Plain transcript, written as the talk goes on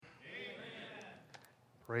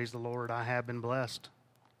Praise the Lord, I have been blessed.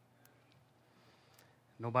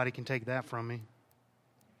 Nobody can take that from me.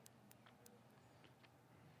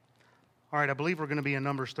 All right, I believe we're going to be in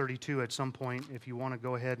Numbers 32 at some point. If you want to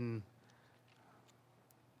go ahead and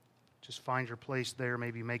just find your place there,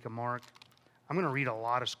 maybe make a mark. I'm going to read a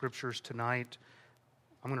lot of scriptures tonight.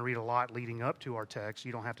 I'm going to read a lot leading up to our text.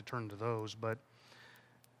 You don't have to turn to those,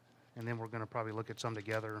 and then we're going to probably look at some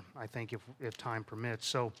together, I think, if time permits.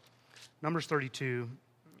 So, Numbers 32,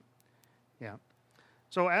 yeah.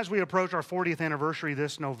 So as we approach our 40th anniversary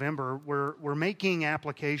this November, we're making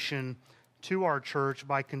application to our church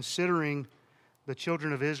by considering the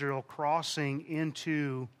children of Israel crossing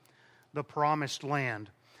into the promised land.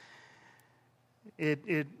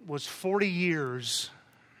 It was 40 years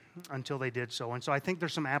until they did so. And so I think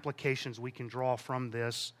there's some applications we can draw from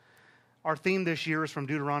this. Our theme this year is from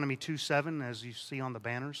Deuteronomy 2:7, as you see on the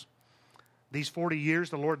banners. These 40 years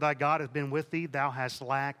the Lord thy God has been with thee, thou hast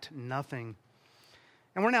lacked nothing.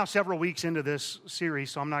 And we're now several weeks into this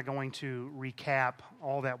series, so I'm not going to recap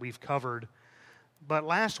all that we've covered. But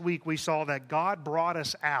last week we saw that God brought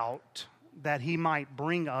us out that He might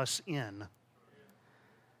bring us in.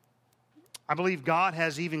 I believe God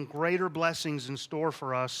has even greater blessings in store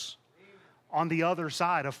for us on the other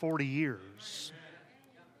side of 40 years.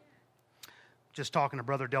 Just talking to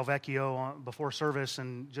Brother Del Vecchio before service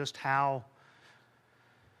and just how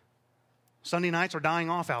Sunday nights are dying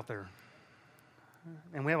off out there.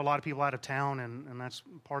 And we have a lot of people out of town, and that's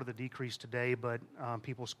part of the decrease today, but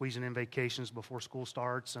people squeezing in vacations before school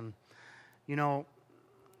starts. And,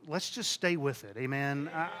 let's just stay with it, amen?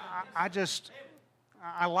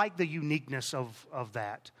 I like the uniqueness of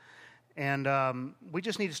that. And we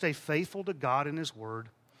just need to stay faithful to God and His Word.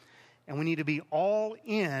 And we need to be all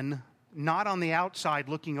in, not on the outside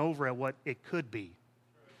looking over at what it could be.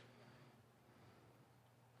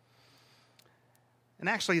 And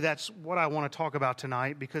actually, that's what I want to talk about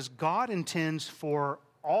tonight, because God intends for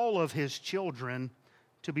all of His children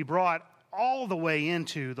to be brought all the way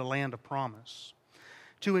into the land of promise,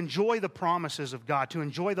 to enjoy the promises of God, to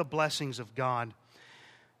enjoy the blessings of God.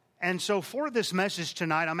 And so for this message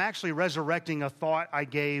tonight, I'm actually resurrecting a thought I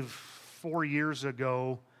gave 4 years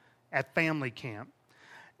ago at family camp.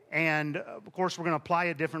 And, of course, we're going to apply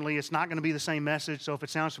it differently. It's not going to be the same message, so if it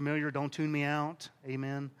sounds familiar, don't tune me out.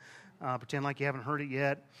 Amen. Pretend like you haven't heard it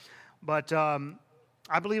yet. But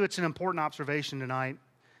I believe it's an important observation tonight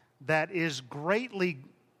that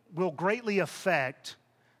will greatly affect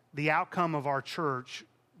the outcome of our church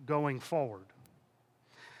going forward.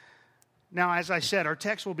 Now, as I said, our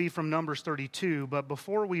text will be from Numbers 32, but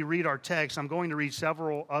before we read our text, I'm going to read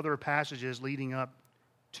several other passages leading up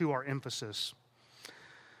to our emphasis.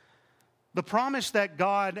 The promise that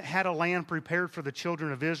God had a land prepared for the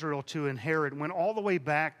children of Israel to inherit went all the way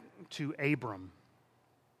back to Abram.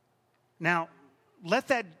 Now, let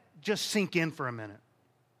that just sink in for a minute.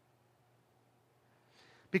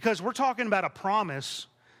 Because we're talking about a promise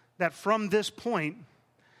that from this point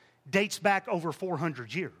dates back over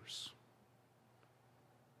 400 years.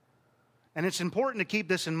 And it's important to keep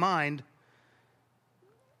this in mind.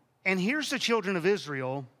 And here's the children of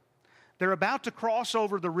Israel. They're about to cross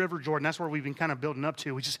over the River Jordan. That's where we've been kind of building up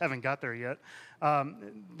to. We just haven't got there yet.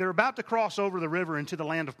 They're about to cross over the river into the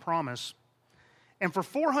land of promise. And for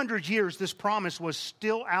 400 years, this promise was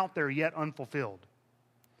still out there, yet unfulfilled.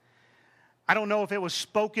 I don't know if it was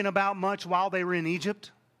spoken about much while they were in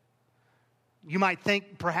Egypt. You might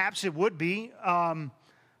think perhaps it would be.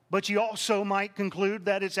 But you also might conclude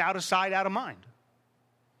that it's out of sight, out of mind.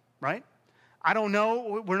 Right? I don't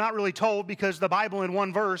know. We're not really told, because the Bible in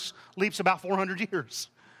one verse leaps about 400 years.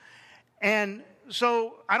 And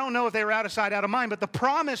so I don't know if they were out of sight, out of mind, but the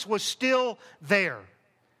promise was still there.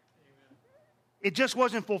 It just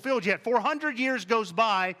wasn't fulfilled yet. 400 years goes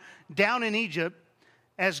by down in Egypt,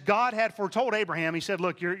 as God had foretold Abraham. He said,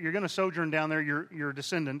 look, you're going to sojourn down there, your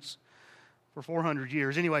descendants, for 400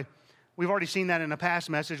 years. Anyway, we've already seen that in a past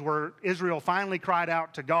message where Israel finally cried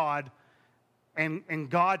out to God, and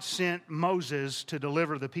God sent Moses to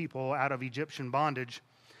deliver the people out of Egyptian bondage.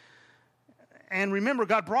 And remember,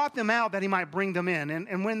 God brought them out that He might bring them in.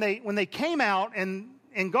 And when they came out, and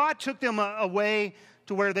God took them away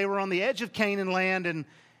to where they were on the edge of Canaan land,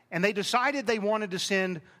 and they decided they wanted to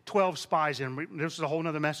send 12 spies in. This is a whole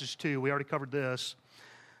other message too. We already covered this.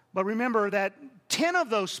 But remember that 10 of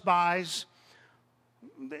those spies,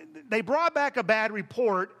 they brought back a bad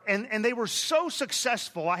report, and they were so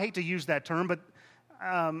successful. I hate to use that term, but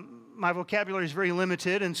my vocabulary is very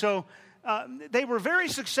limited. And so they were very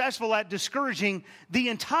successful at discouraging the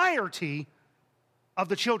entirety of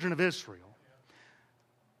the children of Israel.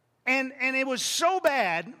 And it was so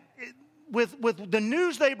bad, with the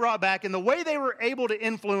news they brought back and the way they were able to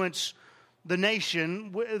influence the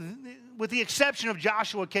nation, with the exception of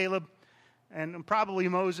Joshua, Caleb, and probably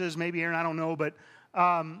Moses, maybe Aaron, I don't know, but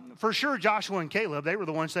for sure Joshua and Caleb, they were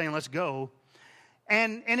the ones saying, let's go.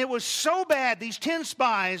 And it was so bad, these 10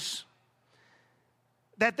 spies,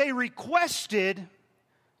 that they requested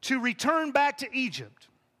to return back to Egypt.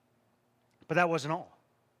 But that wasn't all.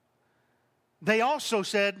 They also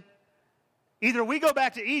said, either we go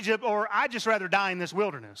back to Egypt or I'd just rather die in this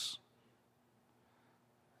wilderness.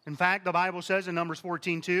 In fact, the Bible says in Numbers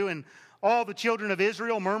 14:2, and all the children of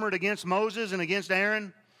Israel murmured against Moses and against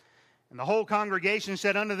Aaron. And the whole congregation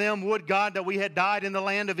said unto them, would God that we had died in the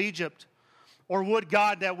land of Egypt, or would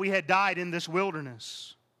God that we had died in this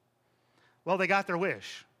wilderness? Well, they got their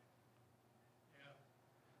wish.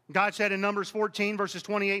 God said in Numbers 14, verses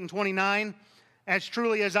 28 and 29, as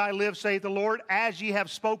truly as I live, saith the Lord, as ye have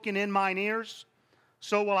spoken in mine ears,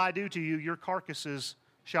 so will I do to you. Your carcasses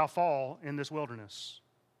shall fall in this wilderness.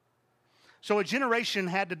 So a generation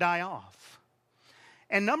had to die off.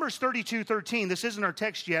 And Numbers 32:13, this isn't our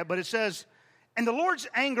text yet, but it says, and the Lord's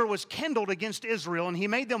anger was kindled against Israel, and he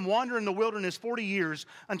made them wander in the wilderness 40 years,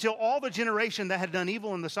 until all the generation that had done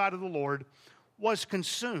evil in the sight of the Lord was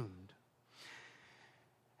consumed.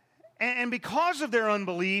 And because of their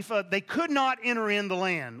unbelief, they could not enter in the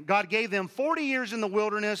land. God gave them 40 years in the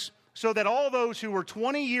wilderness so that all those who were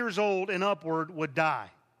 20 years old and upward would die.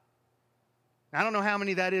 Now, I don't know how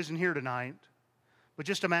many that is in here tonight, but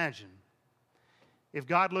just imagine if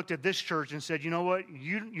God looked at this church and said, you know what,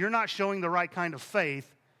 you're not showing the right kind of faith.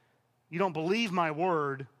 You don't believe my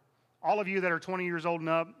word. All of you that are 20 years old and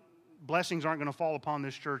up, blessings aren't going to fall upon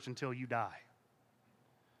this church until you die.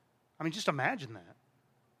 I mean, just imagine that.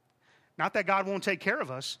 Not that God won't take care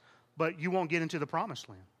of us, but you won't get into the promised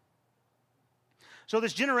land. So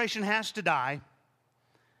this generation has to die.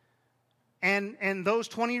 And those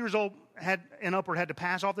 20 years old and upward had to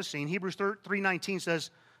pass off the scene. Hebrews 3:19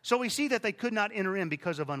 says, so we see that they could not enter in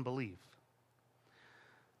because of unbelief.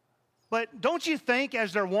 But don't you think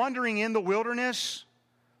as they're wandering in the wilderness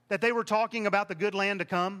that they were talking about the good land to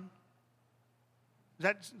come? Does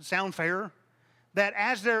that sound fair? That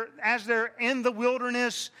as they're in the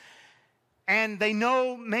wilderness and they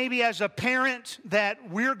know maybe as a parent that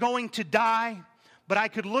we're going to die, but I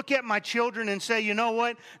could look at my children and say, you know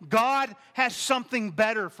what? God has something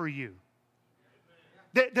better for you.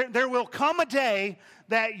 There will come a day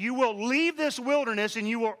that you will leave this wilderness and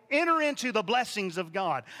you will enter into the blessings of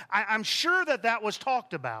God. I'm sure that was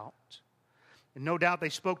talked about. And no doubt they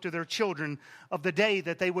spoke to their children of the day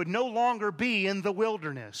that they would no longer be in the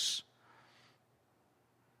wilderness.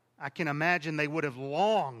 I can imagine they would have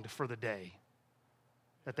longed for the day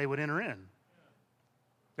that they would enter in.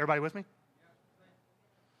 Everybody with me?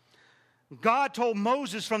 God told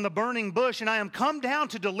Moses from the burning bush, and I am come down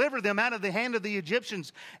to deliver them out of the hand of the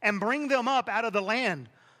Egyptians and bring them up out of the land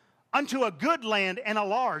unto a good land and a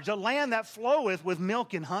large, a land that floweth with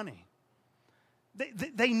milk and honey.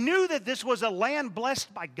 They knew that this was a land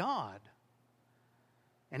blessed by God.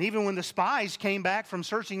 And even when the spies came back from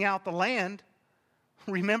searching out the land,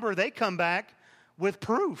 remember they come back with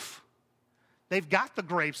proof. They've got the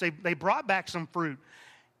grapes. They brought back some fruit.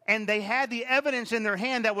 And they had the evidence in their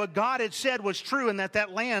hand that what God had said was true and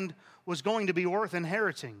that land was going to be worth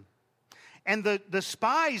inheriting. And the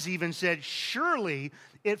spies even said, surely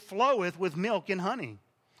it floweth with milk and honey.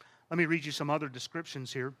 Let me read you some other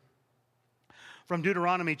descriptions here. From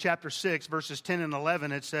Deuteronomy chapter 6, verses 10 and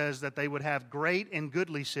 11, it says that they would have great and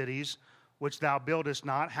goodly cities, which thou buildest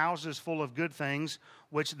not, houses full of good things,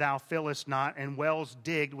 which thou fillest not, and wells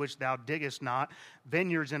digged, which thou diggest not,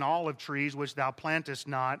 vineyards and olive trees, which thou plantest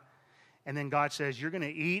not. And then God says, you're going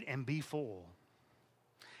to eat and be full.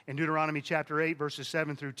 In Deuteronomy chapter 8, verses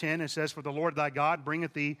 7 through 10, it says, for the Lord thy God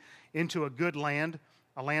bringeth thee into a good land,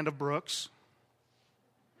 a land of brooks.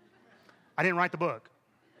 I didn't write the book.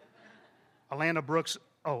 A land of brooks,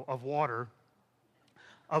 of water,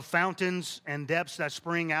 of fountains and depths that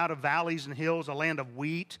spring out of valleys and hills, a land of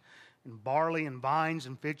wheat and barley and vines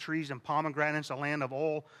and fig trees and pomegranates, a land of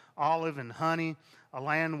oil, olive and honey, a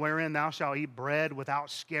land wherein thou shalt eat bread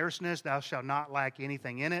without scarceness, thou shalt not lack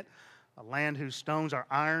anything in it, a land whose stones are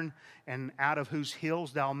iron, and out of whose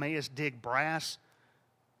hills thou mayest dig brass.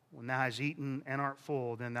 When thou hast eaten and art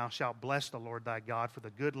full, then thou shalt bless the Lord thy God for the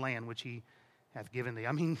good land which he hath given thee.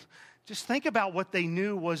 I mean, just think about what they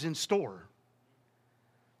knew was in store.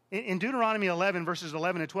 In Deuteronomy 11, verses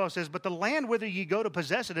 11 and 12 says, but the land whither ye go to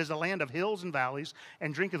possess it is a land of hills and valleys,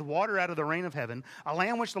 and drinketh water out of the rain of heaven, a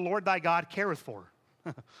land which the Lord thy God careth for.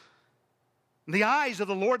 The eyes of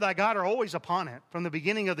the Lord thy God are always upon it, from the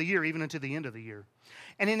beginning of the year even unto the end of the year.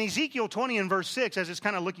 And in Ezekiel 20 and verse 6, as it's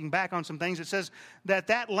kind of looking back on some things, it says that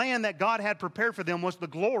that land that God had prepared for them was the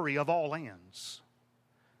glory of all lands.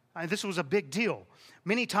 This was a big deal.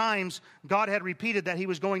 Many times God had repeated that he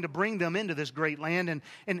was going to bring them into this great land.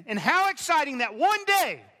 And how exciting that one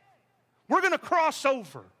day we're going to cross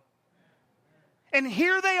over. And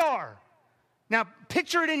here they are. Now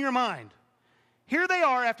picture it in your mind. Here they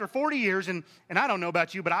are after 40 years, and I don't know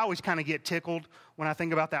about you, but I always kind of get tickled when I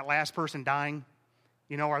think about that last person dying.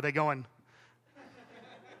 You know, are they going,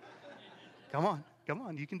 come on,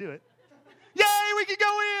 you can do it. Yay, we can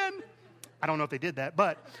go in. I don't know if they did that,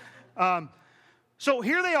 but so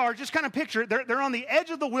here they are. Just kind of picture it. They're on the edge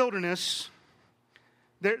of the wilderness.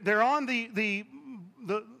 They're on the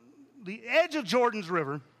edge of Jordan's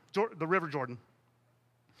river, the River Jordan.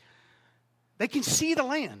 They can see the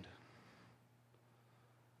land.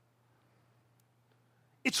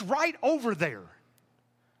 It's right over there.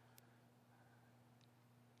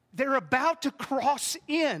 They're about to cross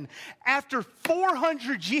in after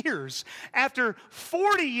 400 years, after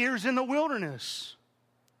 40 years in the wilderness.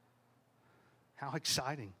 How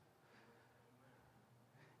exciting.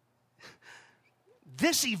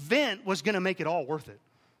 This event was going to make it all worth it.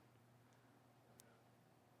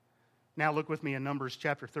 Now look with me in Numbers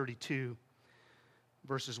chapter 32,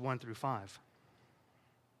 verses 1 through 5.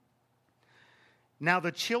 Now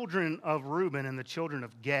the children of Reuben and the children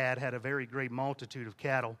of Gad had a very great multitude of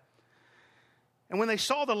cattle. And when they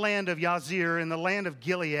saw the land of Yazir and the land of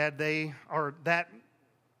Gilead,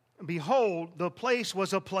 behold, the place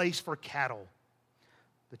was a place for cattle.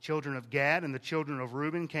 The children of Gad and the children of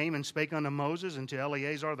Reuben came and spake unto Moses and to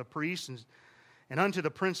Eleazar the priest and unto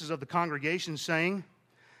the princes of the congregation, saying,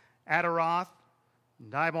 Adaroth,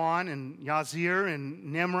 and Dibon, and Yazir,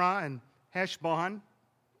 and Nimrah, and Heshbon,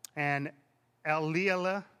 and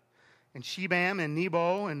Elealeh, and Shebam, and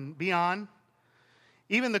Nebo, and Beon.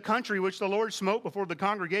 Even the country which the Lord smote before the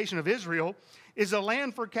congregation of Israel is a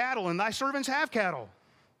land for cattle, and thy servants have cattle.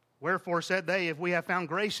 Wherefore said they, if we have found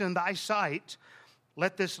grace in thy sight,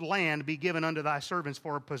 let this land be given unto thy servants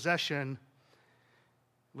for a possession.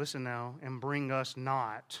 Listen now, and bring us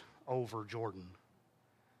not over Jordan.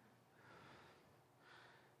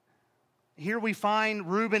 Here we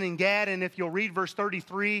find Reuben and Gad, and if you'll read verse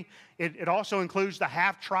 33, it also includes the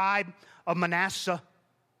half-tribe of Manasseh.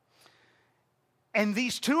 And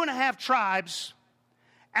these 2.5 tribes,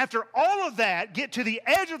 after all of that, get to the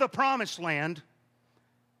edge of the promised land,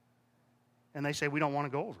 and they say, we don't want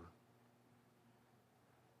to go over.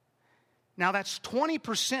 Now that's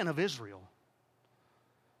 20% of Israel.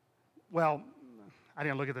 Well, I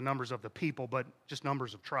didn't look at the numbers of the people, but just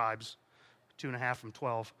numbers of tribes, 2.5 from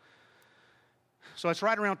 12. So it's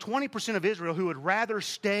right around 20% of Israel who would rather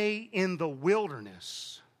stay in the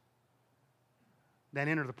wilderness than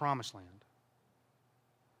enter the promised land.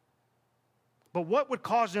 But what would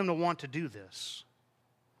cause them to want to do this?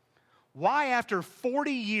 Why, after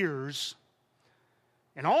 40 years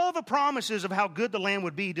and all the promises of how good the land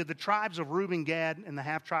would be, did the tribes of Reuben, Gad, and the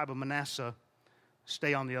half-tribe of Manasseh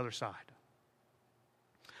stay on the other side?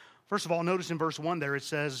 First of all, notice in verse 1 there it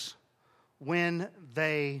says, when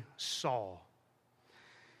they saw.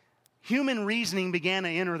 Human reasoning began to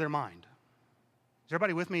enter their mind. Is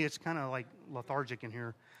everybody with me? It's kind of like lethargic in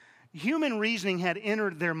here. Human reasoning had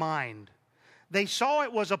entered their mind. They saw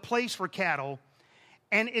it was a place for cattle,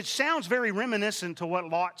 and it sounds very reminiscent to what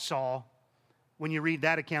Lot saw when you read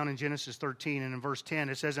that account in Genesis 13. And in verse 10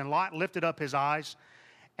 it says, and Lot lifted up his eyes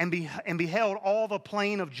and beheld all the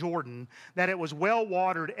plain of Jordan, that it was well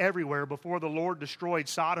watered everywhere before the Lord destroyed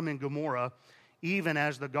Sodom and Gomorrah, even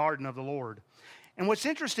as the garden of the Lord. And what's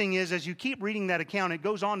interesting is, as you keep reading that account, it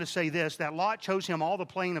goes on to say this, that Lot chose him all the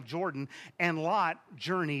plain of Jordan, and Lot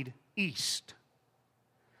journeyed east,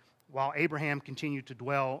 while Abraham continued to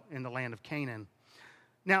dwell in the land of Canaan.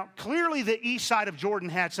 Now, clearly the east side of Jordan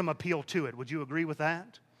had some appeal to it. Would you agree with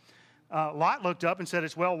that? Lot looked up and said,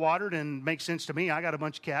 it's well watered and makes sense to me. I got a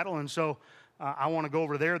bunch of cattle, and so I want to go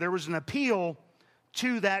over there. There was an appeal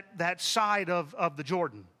to that side of the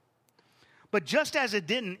Jordan. But just as it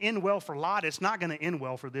didn't end well for Lot, it's not going to end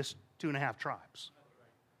well for this 2.5 tribes.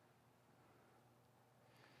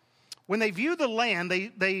 When they viewed the land,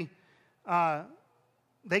 they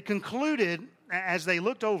concluded, as they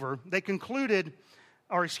looked over, as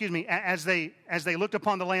they looked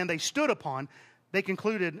upon the land they stood upon, they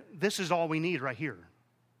concluded, this is all we need right here.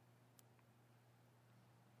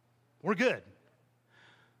 We're good.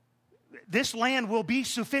 This land will be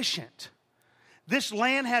sufficient. This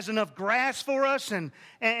land has enough grass for us, and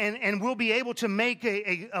we'll be able to make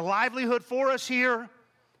a livelihood for us here.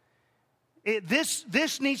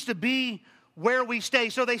 This needs to be where we stay.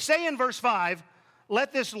 So they say in verse 5,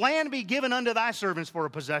 let this land be given unto thy servants for a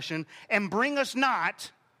possession, and bring us not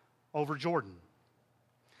over Jordan.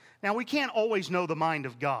 Now, we can't always know the mind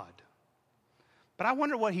of God, but I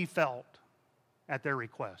wonder what he felt at their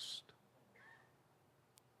request.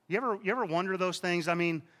 You ever wonder those things? I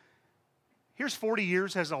mean, here's 40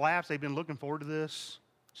 years has elapsed. They've been looking forward to this,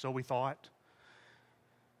 so we thought.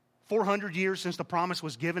 400 years since the promise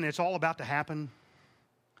was given. It's all about to happen.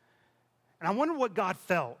 And I wonder what God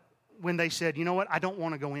felt when they said, you know what, I don't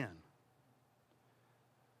want to go in.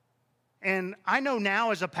 And I know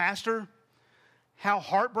now as a pastor how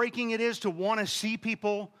heartbreaking it is to want to see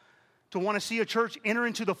people, to want to see a church enter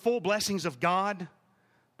into the full blessings of God,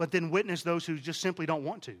 but then witness those who just simply don't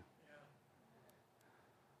want to.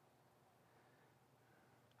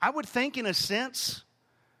 I would think in a sense,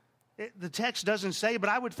 the text doesn't say, but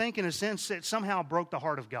I would think in a sense it somehow broke the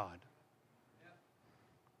heart of God.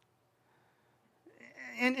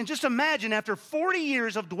 And just imagine after 40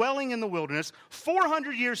 years of dwelling in the wilderness,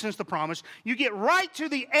 400 years since the promise, you get right to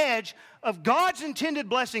the edge of God's intended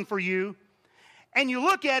blessing for you, and you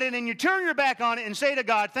look at it and you turn your back on it and say to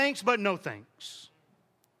God, thanks, but no thanks.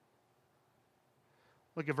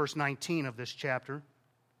 Look at verse 19 of this chapter.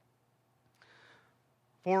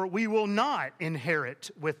 For we will not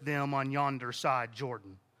inherit with them on yonder side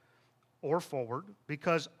Jordan or forward,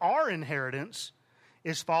 because our inheritance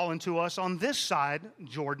is fallen to us on this side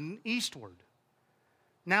Jordan eastward.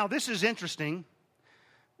 Now, this is interesting.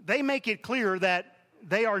 They make it clear that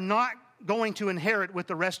they are not going to inherit with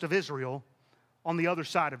the rest of Israel on the other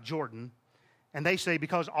side of Jordan. And they say,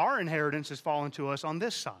 because our inheritance has fallen to us on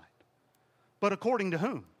this side. But according to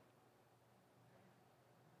whom?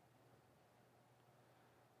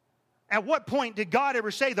 At what point did God ever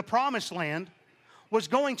say the promised land was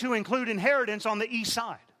going to include inheritance on the east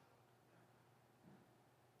side?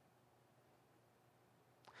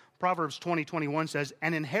 Proverbs 20:21 says,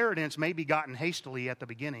 an inheritance may be gotten hastily at the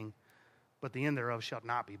beginning, but the end thereof shall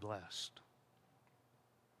not be blessed.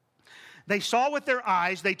 They saw with their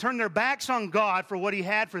eyes, they turned their backs on God for what he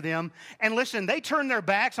had for them. And listen, they turned their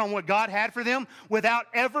backs on what God had for them without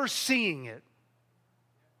ever seeing it.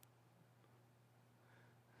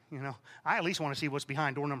 You know, I at least want to see what's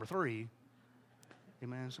behind door number 3.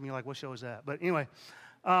 Amen. Some of you are like, what show is that? But anyway,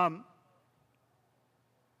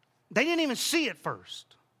 they didn't even see it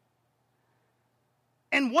first.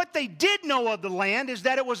 And what they did know of the land is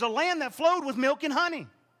that it was a land that flowed with milk and honey.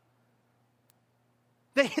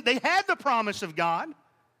 They had the promise of God.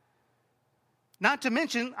 Not to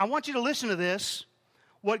mention, I want you to listen to this,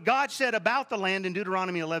 what God said about the land in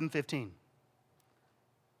Deuteronomy 11:15.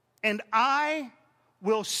 And I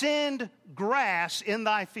will send grass in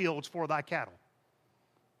thy fields for thy cattle,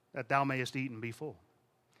 that thou mayest eat and be full.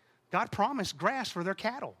 God promised grass for their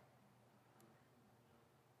cattle.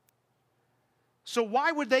 So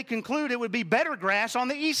why would they conclude it would be better grass on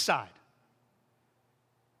the east side?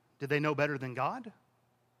 Did they know better than God?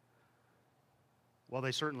 Well,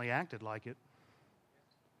 they certainly acted like it.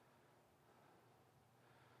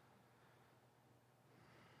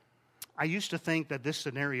 I used to think that this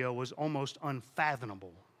scenario was almost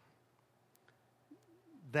unfathomable.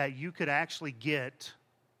 That you could actually get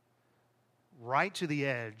right to the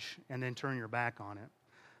edge and then turn your back on it.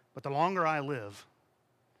 But the longer I live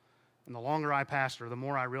and the longer I pastor, the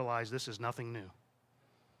more I realize this is nothing new.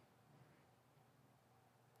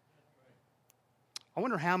 I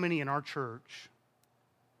wonder how many in our church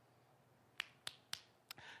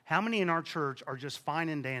are just fine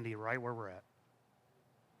and dandy right where we're at.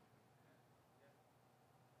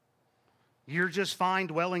 You're just fine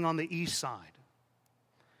dwelling on the east side.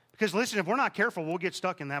 Because listen, if we're not careful, we'll get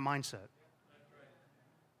stuck in that mindset.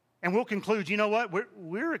 And we'll conclude, you know what?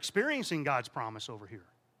 We're experiencing God's promise over here.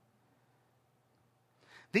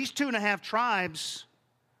 These 2.5 tribes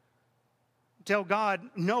tell God,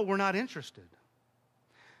 no, we're not interested.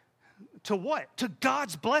 To what? To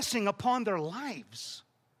God's blessing upon their lives.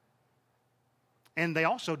 And they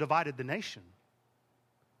also divided the nation.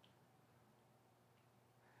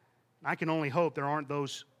 I can only hope there aren't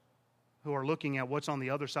those who are looking at what's on the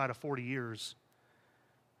other side of 40 years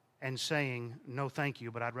and saying, no, thank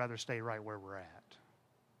you, but I'd rather stay right where we're at.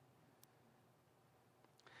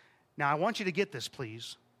 Now, I want you to get this,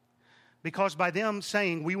 please, because by them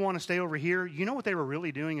saying, we want to stay over here, you know what they were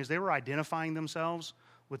really doing is they were identifying themselves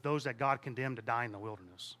with those that God condemned to die in the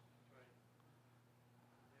wilderness.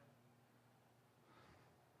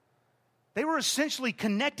 They were essentially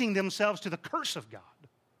connecting themselves to the curse of God.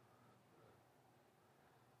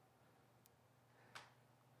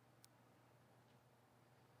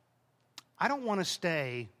 I don't want to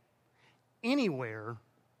stay anywhere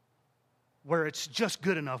where it's just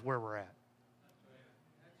good enough where we're at.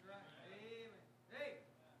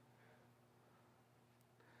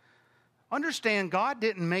 Understand, God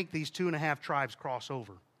didn't make these 2.5 tribes cross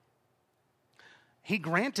over. He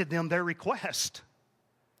granted them their request.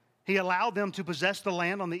 He allowed them to possess the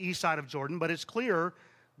land on the east side of Jordan, but it's clear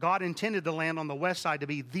God intended the land on the west side to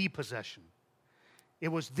be the possession. It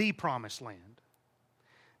was the promised land.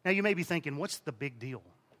 Now you may be thinking, what's the big deal?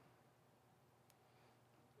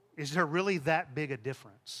 Is there really that big a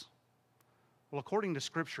difference? Well, according to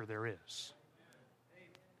Scripture, there is.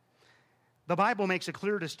 The Bible makes a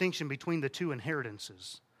clear distinction between the two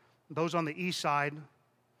inheritances. Those on the east side,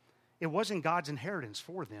 it wasn't God's inheritance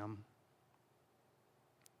for them.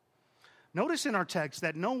 Notice in our text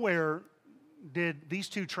that nowhere did these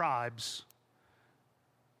two tribes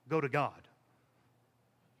go to God.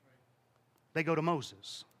 They go to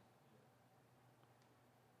Moses.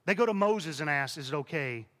 They go to Moses and ask, is it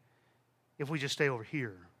okay if we just stay over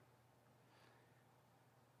here?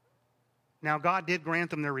 Now, God did grant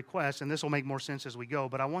them their request, and this will make more sense as we go,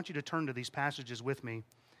 but I want you to turn to these passages with me,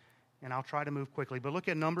 and I'll try to move quickly. But look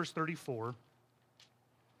at Numbers 34.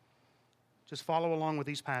 Just follow along with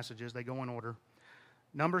these passages. They go in order.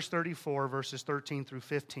 Numbers 34, verses 13 through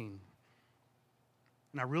 15.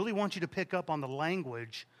 And I really want you to pick up on the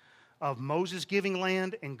language of Moses giving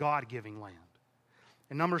land and God giving land.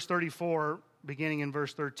 In Numbers 34, beginning in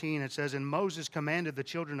verse 13, it says, And Moses commanded the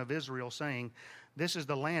children of Israel, saying, This is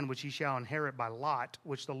the land which ye shall inherit by lot,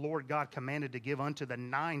 which the Lord God commanded to give unto the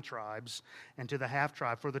 9 tribes and to the half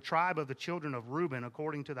tribe. For the tribe of the children of Reuben,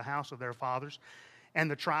 according to the house of their fathers,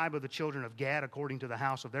 and the tribe of the children of Gad, according to the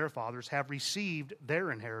house of their fathers, have received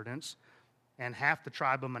their inheritance, and half the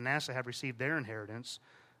tribe of Manasseh have received their inheritance.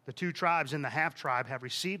 The 2 tribes in the half tribe have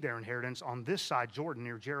received their inheritance on this side Jordan,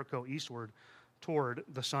 near Jericho, eastward toward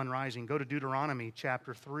the sun rising. Go to Deuteronomy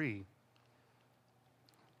chapter 3.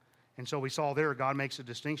 And so we saw there, God makes a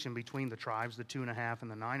distinction between the tribes, the 2.5 and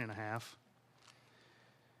the 9.5.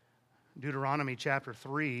 Deuteronomy chapter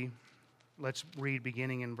 3, let's read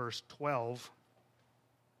beginning in verse 12.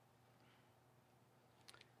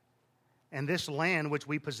 And this land which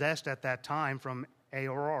we possessed at that time from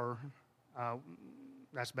Aor,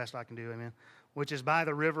 that's the best I can do, amen, which is by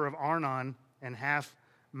the river of Arnon and half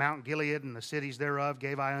Mount Gilead and the cities thereof,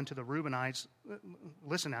 gave I unto the Reubenites.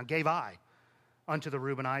 Listen now, gave I unto the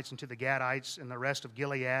Reubenites and to the Gadites and the rest of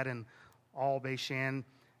Gilead and all Bashan,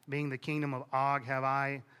 being the kingdom of Og,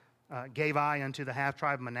 gave I unto the half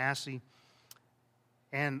tribe of Manasseh,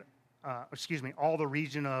 and all the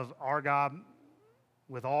region of Argob,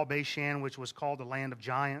 with all Bashan, which was called the land of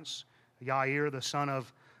giants. Yair, the son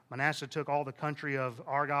of Manasseh, took all the country of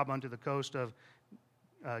Argob unto the coast of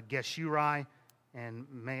Geshuri and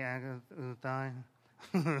Maathai,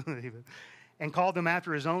 and called them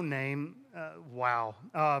after his own name.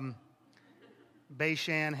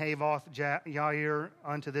 Bashan, Havoth, Yair,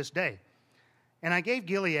 unto this day. And I gave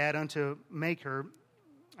Gilead unto Machir,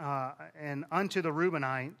 and unto the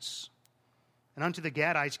Reubenites, and unto the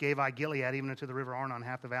Gadites gave I Gilead, even unto the river Arnon,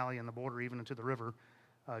 half the valley and the border, even unto the river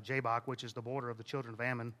Jabbok, which is the border of the children of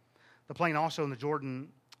Ammon. The plain also in the Jordan,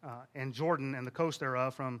 and Jordan and the coast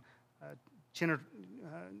thereof, from Chinnereth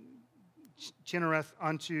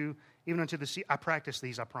even unto the sea. I practice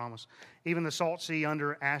these, I promise. Even the salt sea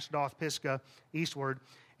under Ashdoth Pisgah eastward.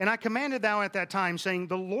 And I commanded thou at that time, saying,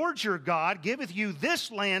 The Lord your God giveth you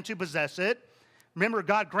this land to possess it. Remember,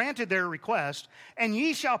 God granted their request. And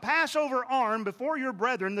ye shall pass over armed before your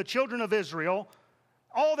brethren, the children of Israel,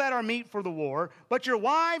 all that are meet for the war. But your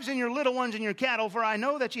wives and your little ones and your cattle, for I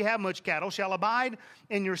know that ye have much cattle, shall abide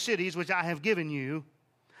in your cities which I have given you,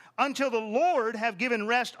 until the Lord have given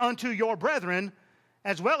rest unto your brethren,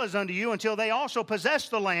 as well as unto you, until they also possess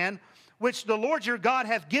the land which the Lord your God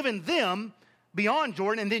hath given them beyond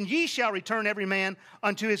Jordan, and then ye shall return every man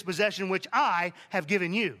unto his possession which I have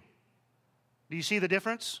given you. Do you see the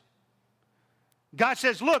difference? God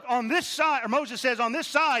says, look, on this side, or Moses says, on this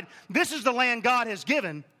side, this is the land God has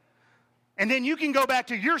given, and then you can go back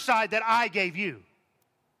to your side that I gave you.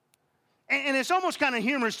 And it's almost kind of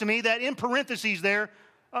humorous to me that in parentheses there,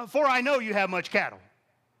 for I know you have much cattle.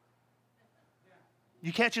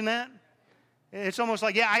 You catching that? It's almost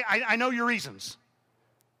like, yeah, I know your reasons.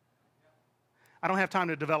 I don't have time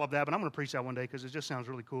to develop that, but I'm going to preach that one day because it just sounds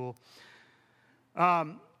really cool.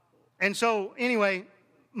 And so, anyway,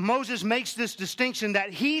 Moses makes this distinction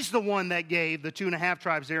that he's the one that gave the 2.5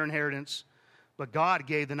 tribes their inheritance, but God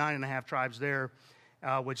gave the 9.5 tribes there,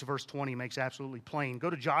 which verse 20 makes absolutely plain. Go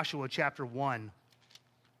to Joshua chapter 1.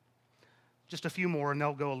 Just a few more, and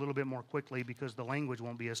they'll go a little bit more quickly because the language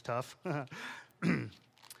won't be as tough.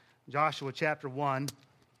 Joshua chapter 1,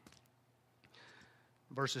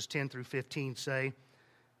 verses 10 through 15 say,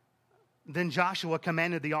 Then Joshua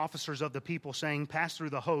commanded the officers of the people, saying, Pass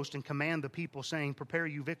through the host and command the people, saying, Prepare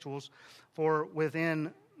you victuals, for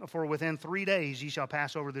within 3 days ye shall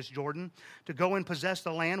pass over this Jordan, to go and possess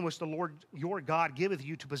the land which the Lord your God giveth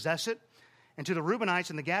you to possess it. And to the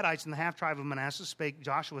Reubenites and the Gadites and the half tribe of Manasseh spake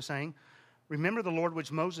Joshua, saying, Remember the word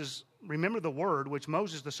which Moses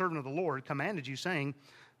the servant of the Lord commanded you, saying,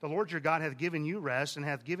 The Lord your God hath given you rest, and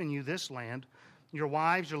hath given you this land. Your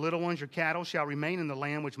wives, your little ones, your cattle shall remain in the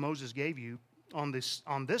land which Moses gave you on this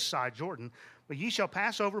side Jordan. But ye shall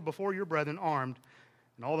pass over before your brethren armed,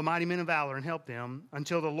 and all the mighty men of valor, and help them,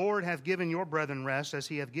 until the Lord hath given your brethren rest, as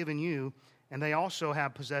he hath given you, and they also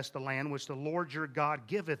have possessed the land which the Lord your God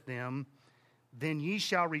giveth them. Then ye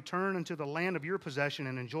shall return unto the land of your possession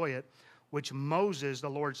and enjoy it, which Moses, the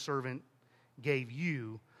Lord's servant, gave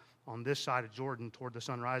you on this side of Jordan toward the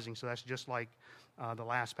sun rising. So that's just like the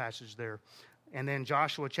last passage there. And then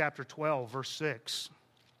Joshua chapter 12, verse 6.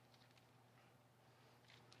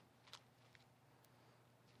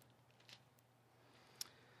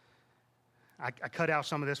 I cut out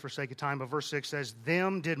some of this for sake of time, but verse 6 says,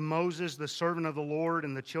 Them did Moses, the servant of the Lord,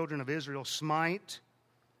 and the children of Israel smite.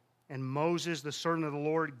 And Moses, the servant of the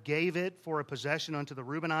Lord, gave it for a possession unto the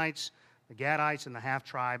Reubenites, the Gadites, and the half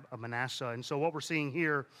tribe of Manasseh. And so what we're seeing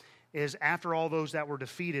here is after all those that were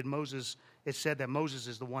defeated, it said that Moses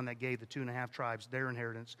is the one that gave the 2.5 tribes their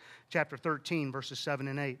inheritance. Chapter 13, verses 7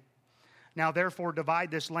 and 8. Now therefore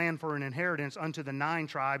divide this land for an inheritance unto the 9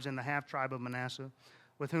 tribes and the half tribe of Manasseh,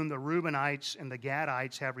 with whom the Reubenites and the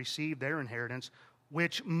Gadites have received their inheritance,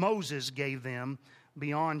 which Moses gave them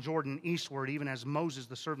beyond Jordan eastward, even as Moses,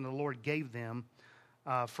 the servant of the Lord, gave them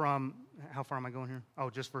from, how far am I going here? Oh,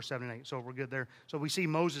 just verse 7 and 8. So we're good there. So we see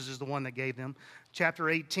Moses is the one that gave them. Chapter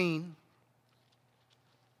 18,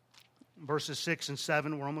 verses 6 and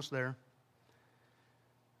 7. We're almost there.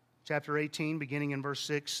 Chapter 18, beginning in verse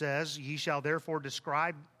 6, says, Ye shall therefore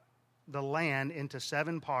describe the land into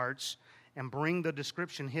 7 parts, and bring the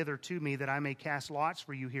description hither to me, that I may cast lots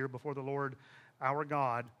for you here before the Lord our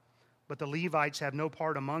God. But the Levites have no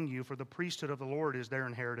part among you, for the priesthood of the Lord is their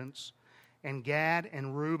inheritance. And Gad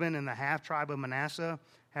and Reuben and the half tribe of Manasseh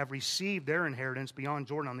have received their inheritance beyond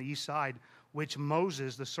Jordan on the east side, which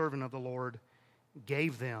Moses, the servant of the Lord,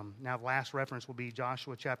 gave them. Now, the last reference will be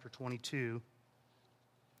Joshua chapter 22,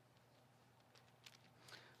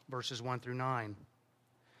 verses 1 through 9.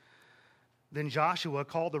 Then Joshua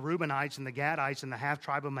called the Reubenites and the Gadites and the half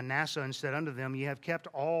tribe of Manasseh, and said unto them, Ye have kept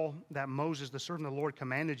all that Moses, the servant of the Lord,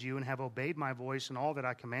 commanded you, and have obeyed my voice in all that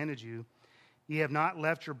I commanded you. Ye have not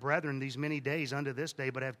left your brethren these many days unto this day,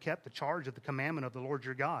 but have kept the charge of the commandment of the Lord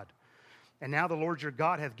your God. And now the Lord your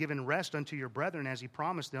God hath given rest unto your brethren, as he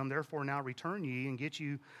promised them. Therefore now return ye, and get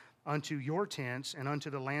you unto your tents, and unto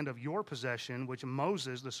the land of your possession, which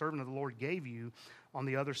Moses, the servant of the Lord, gave you on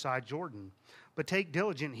the other side Jordan. But take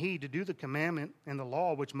diligent heed to do the commandment and the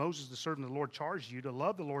law which Moses, the servant of the Lord, charged you, to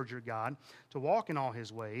love the Lord your God, to walk in all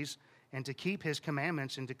his ways, and to keep his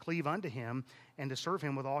commandments, and to cleave unto him, and to serve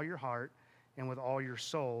him with all your heart and with all your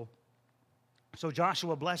soul. So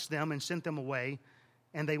Joshua blessed them and sent them away,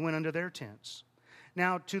 and they went unto their tents.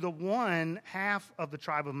 Now to the one half of the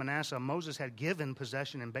tribe of Manasseh Moses had given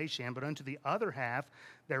possession in Bashan, but unto the other half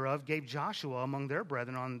thereof gave Joshua among their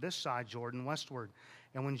brethren on this side Jordan westward.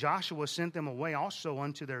 And when Joshua sent them away also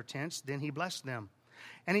unto their tents, then he blessed them.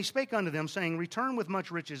 And he spake unto them, saying, Return with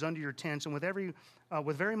much riches unto your tents, and with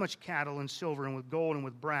very much cattle and silver, and with gold, and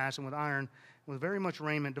with brass, and with iron, and with very much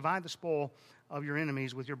raiment. Divide the spoil of your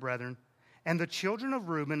enemies with your brethren. And the children of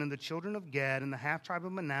Reuben and the children of Gad and the half tribe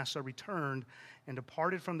of Manasseh returned and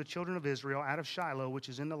departed from the children of Israel out of Shiloh, which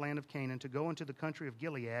is in the land of Canaan, to go into the country of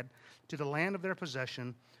Gilead, to the land of their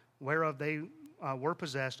possession, whereof they were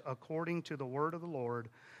possessed, according to the word of the Lord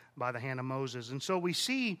by the hand of Moses. And so we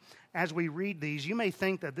see, as we read these, you may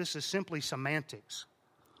think that this is simply semantics.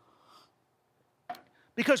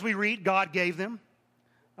 Because we read God gave them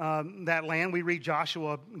that land. We read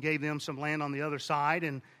Joshua gave them some land on the other side,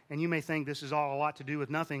 and you may think this is all a lot to do with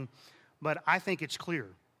nothing, but I think it's clear.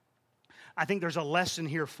 I think there's a lesson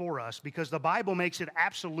here for us, because the Bible makes it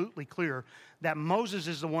absolutely clear that Moses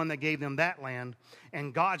is the one that gave them that land,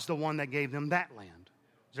 and God's the one that gave them that land.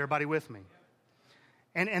 Is everybody with me?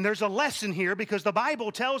 And there's a lesson here, because the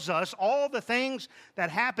Bible tells us all the things that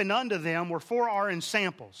happened unto them were for our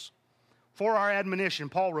ensamples, for our admonition.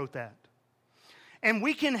 Paul wrote that. And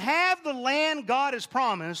we can have the land God has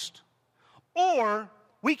promised, or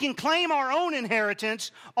we can claim our own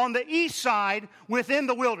inheritance on the east side within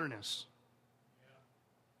the wilderness.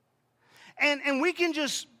 And we can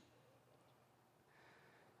just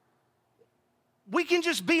we can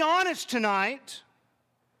just be honest tonight,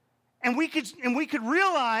 and we could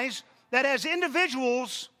realize that as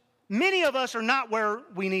individuals, many of us are not where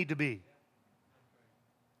we need to be.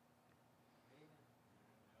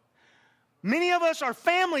 Many of us, our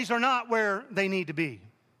families are not where they need to be.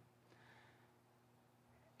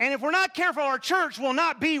 And if we're not careful, our church will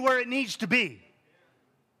not be where it needs to be.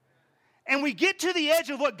 And we get to the edge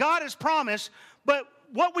of what God has promised, but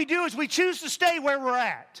what we do is we choose to stay where we're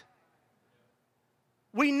at.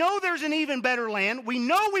 We know there's an even better land. We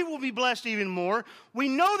know we will be blessed even more. We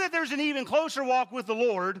know that there's an even closer walk with the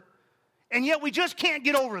Lord, and yet we just can't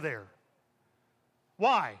get over there.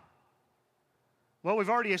 Why? Well, we've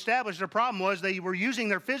already established their problem was they were using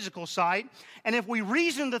their physical sight, and if we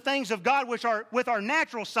reason the things of God which are with our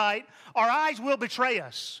natural sight, our eyes will betray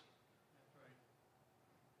us.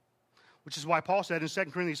 Which is why Paul said in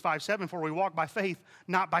 2 Corinthians 5:7, for we walk by faith,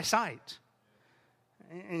 not by sight.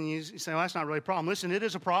 And you say, well, that's not really a problem. Listen, it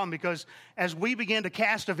is a problem because as we begin to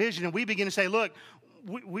cast a vision and we begin to say, look,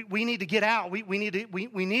 we need to get out. We need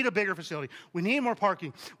a bigger facility. We need more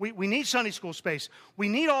parking. We need Sunday school space. We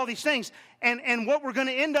need all these things. And what we're going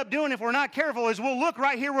to end up doing if we're not careful is we'll look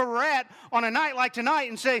right here where we're at on a night like tonight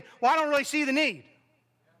and say, well, I don't really see the need.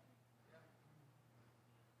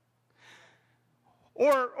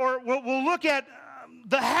 Or we'll look at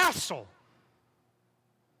the hassle.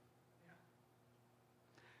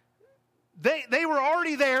 They were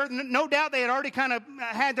already there. No doubt they had already kind of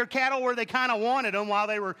had their cattle where they kind of wanted them while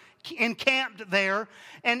they were encamped there.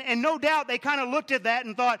 And no doubt they kind of looked at that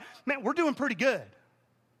and thought, man, we're doing pretty good.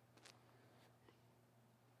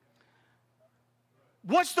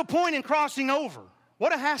 What's the point in crossing over?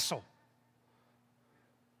 What a hassle.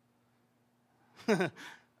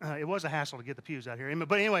 It was a hassle to get the pews out here.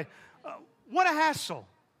 But anyway, what a hassle.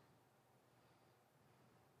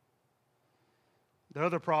 The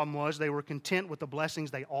other problem was they were content with the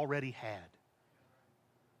blessings they already had.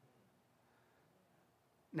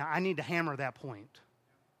 Now, I need to hammer that point.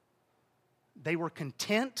 They were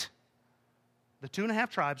content, the 2.5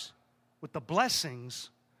 tribes, with the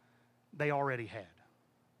blessings they already had.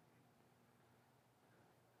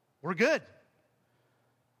 We're good.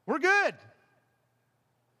 We're good.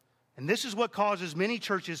 And this is what causes many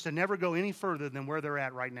churches to never go any further than where they're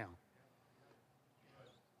at right now.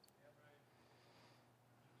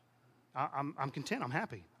 I'm content. I'm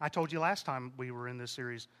happy. I told you last time we were in this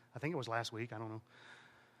series, I think it was last week, I don't know.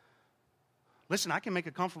 Listen, I can make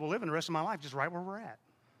a comfortable living the rest of my life just right where we're at.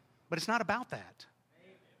 But it's not about that.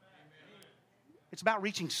 It's about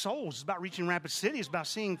reaching souls. It's about reaching Rapid City. It's about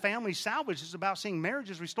seeing families salvaged. It's about seeing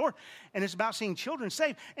marriages restored. And it's about seeing children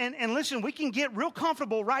saved. And listen, we can get real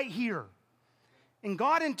comfortable right here. And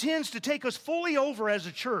God intends to take us fully over as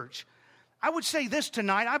a church. I would say this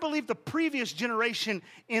tonight. I believe the previous generation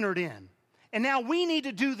entered in. And now we need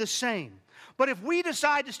to do the same. But if we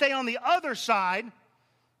decide to stay on the other side,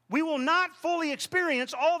 we will not fully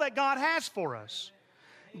experience all that God has for us.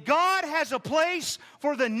 God has a place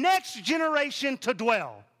for the next generation to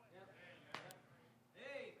dwell.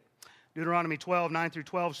 Deuteronomy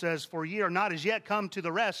 12:9-12 says, for ye are not as yet come to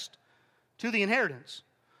the rest, to the inheritance,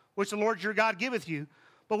 which the Lord your God giveth you.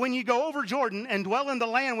 But when you go over Jordan and dwell in the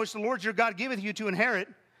land which the Lord your God giveth you to inherit,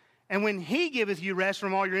 and when he giveth you rest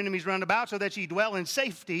from all your enemies round about, so that ye dwell in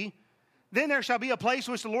safety, then there shall be a place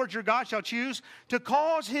which the Lord your God shall choose to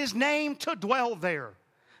cause his name to dwell there.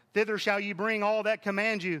 Thither shall ye bring all that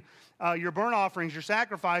command you, your burnt offerings, your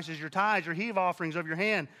sacrifices, your tithes, your heave offerings of your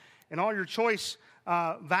hand, and all your choice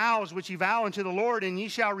vows which ye vow unto the Lord, and ye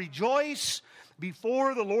shall rejoice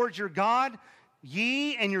before the Lord your God,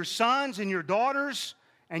 ye and your sons and your daughters,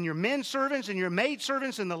 and your men servants and your maid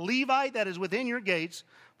servants, and the Levite that is within your gates,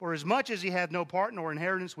 for as much as he hath no part nor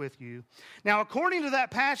inheritance with you. Now, according to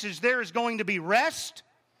that passage, there is going to be rest,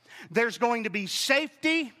 there's going to be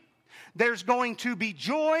safety, there's going to be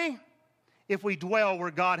joy if we dwell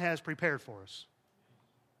where God has prepared for us.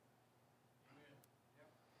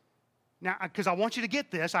 Now, because I want you to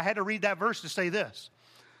get this, I had to read that verse to say this.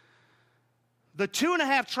 The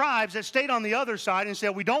 2.5 tribes that stayed on the other side and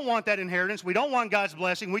said, we don't want that inheritance, we don't want God's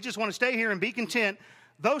blessing, we just want to stay here and be content,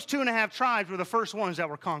 those 2.5 tribes were the first ones that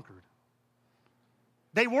were conquered.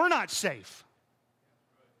 They were not safe.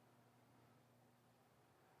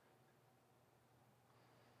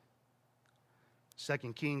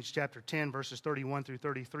 Second Kings chapter 10, verses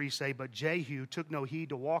 31-33 say, but Jehu took no heed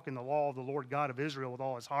to walk in the law of the Lord God of Israel with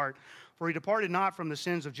all his heart, for he departed not from the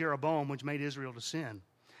sins of Jeroboam, which made Israel to sin.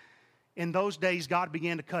 In those days, God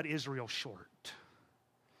began to cut Israel short.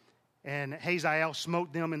 And Hazael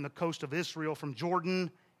smote them in the coast of Israel from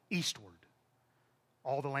Jordan eastward.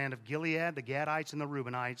 All the land of Gilead, the Gadites and the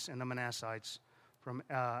Reubenites and the Manassites from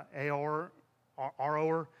Aroer,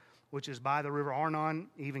 which is by the river Arnon,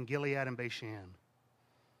 even Gilead and Bashan.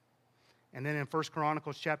 And then in 1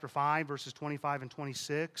 Chronicles chapter 5, verses 25 and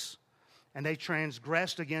 26, and they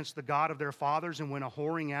transgressed against the God of their fathers and went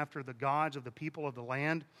a-whoring after the gods of the people of the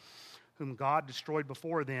land, whom God destroyed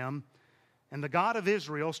before them. And the God of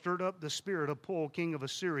Israel stirred up the spirit of Pul, king of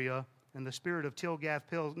Assyria, and the spirit of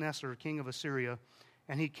Tilgath-Pilneser, king of Assyria,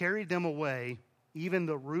 and he carried them away, even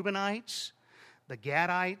the Reubenites, the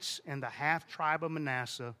Gadites, and the half-tribe of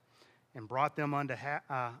Manasseh, and brought them unto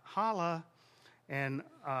Hala, and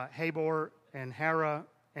Habor, and Hara,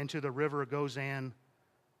 and to the river Gozan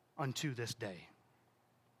unto this day.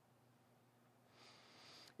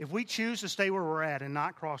 If we choose to stay where we're at and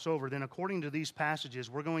not cross over, then according to these passages,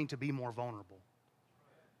 we're going to be more vulnerable.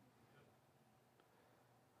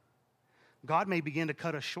 God may begin to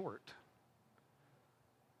cut us short.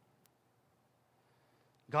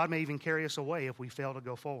 God may even carry us away if we fail to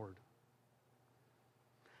go forward.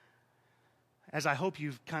 As I hope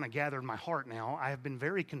you've kind of gathered my heart now, I have been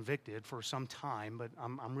very convicted for some time, but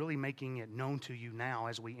I'm really making it known to you now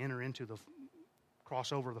as we enter into the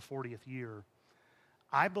crossover the 40th year.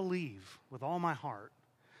 I believe with all my heart,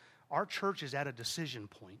 our church is at a decision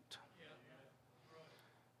point.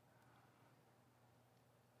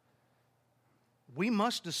 We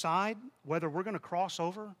must decide whether we're going to cross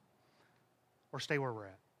over or stay where we're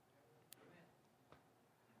at.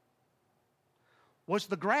 Was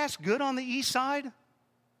the grass good on the east side?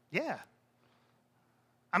 Yeah.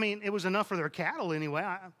 I mean, it was enough for their cattle anyway.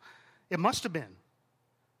 It must have been.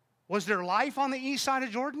 Was there life on the east side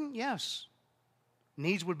of Jordan? Yes.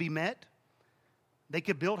 Needs would be met. They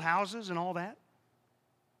could build houses and all that.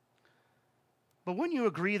 But wouldn't you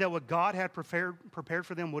agree that what God had prepared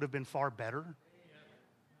for them would have been far better?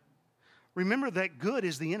 Remember that good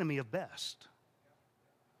is the enemy of best.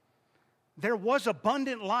 There was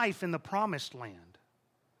abundant life in the promised land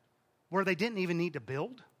where they didn't even need to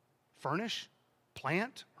build, furnish,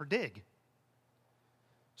 plant, or dig.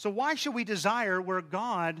 So why should we desire where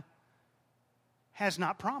God has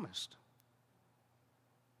not promised?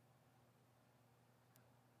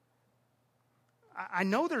 I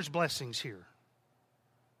know there's blessings here.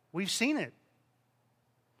 We've seen it.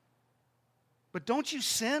 But don't you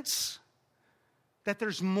sense that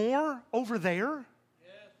there's more over there?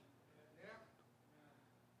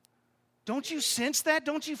 Don't you sense that?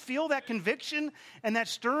 Don't you feel that conviction and that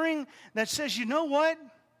stirring that says, you know what?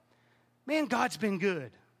 Man, God's been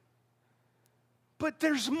good. But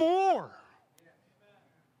there's more.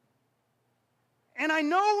 And I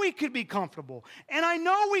know we could be comfortable. And I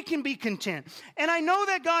know we can be content. And I know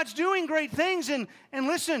that God's doing great things. And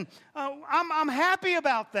listen, I'm happy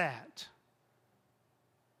about that.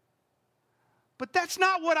 But that's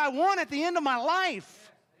not what I want at the end of my life.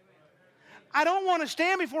 I don't want to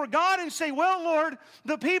stand before God and say, well, Lord,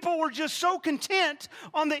 the people were just so content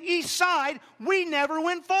on the east side, we never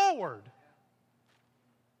went forward.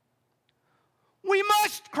 We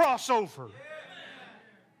must cross over.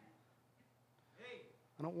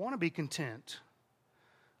 I don't want to be content.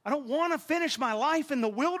 I don't want to finish my life in the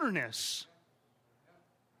wilderness.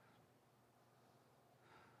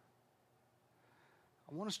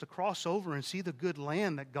 I want us to cross over and see the good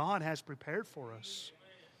land that God has prepared for us.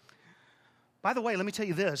 By the way, let me tell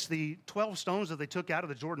you this. The 12 stones that they took out of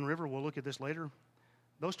the Jordan River, we'll look at this later.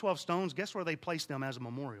 Those 12 stones, guess where they placed them as a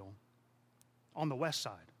memorial? On the west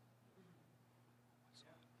side.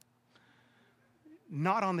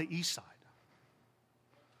 Not on the east side.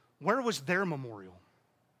 Where was their memorial?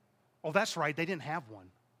 Oh, that's right. They didn't have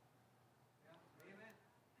one.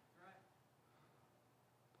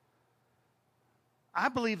 I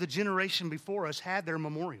believe the generation before us had their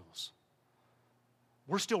memorials.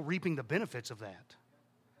 We're still reaping the benefits of that,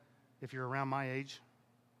 if you're around my age.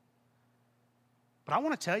 But I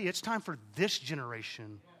want to tell you, it's time for this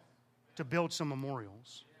generation to build some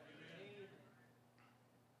memorials.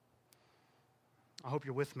 I hope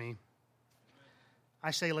you're with me.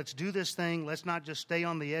 I say, let's do this thing. Let's not just stay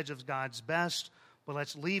on the edge of God's best, but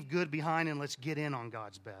let's leave good behind and let's get in on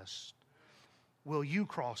God's best. Will you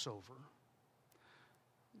cross over?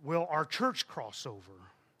 Will our church cross over?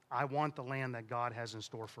 I want the land that God has in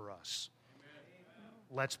store for us. Amen.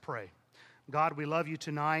 Let's pray. God, we love you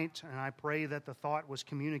tonight, and I pray that the thought was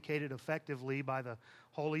communicated effectively by the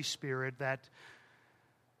Holy Spirit, that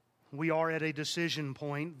we are at a decision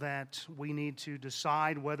point, that we need to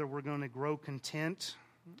decide whether we're going to grow content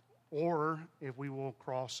or if we will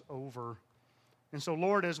cross over. And so,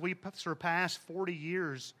 Lord, as we surpass 40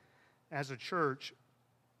 years as a church,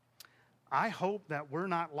 I hope that we're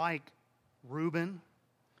not like Reuben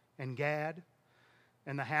and Gad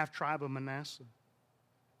and the half-tribe of Manasseh.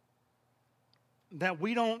 that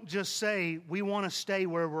we don't just say we want to stay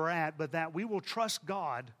where we're at, but that we will trust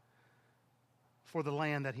God for the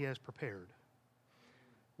land that He has prepared,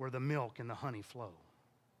 where the milk and the honey flow.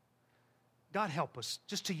 God help us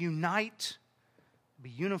just to unite, be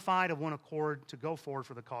unified of one accord, to go forward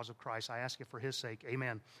for the cause of Christ. I ask it for His sake.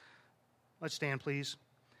 Amen. Let's stand, please.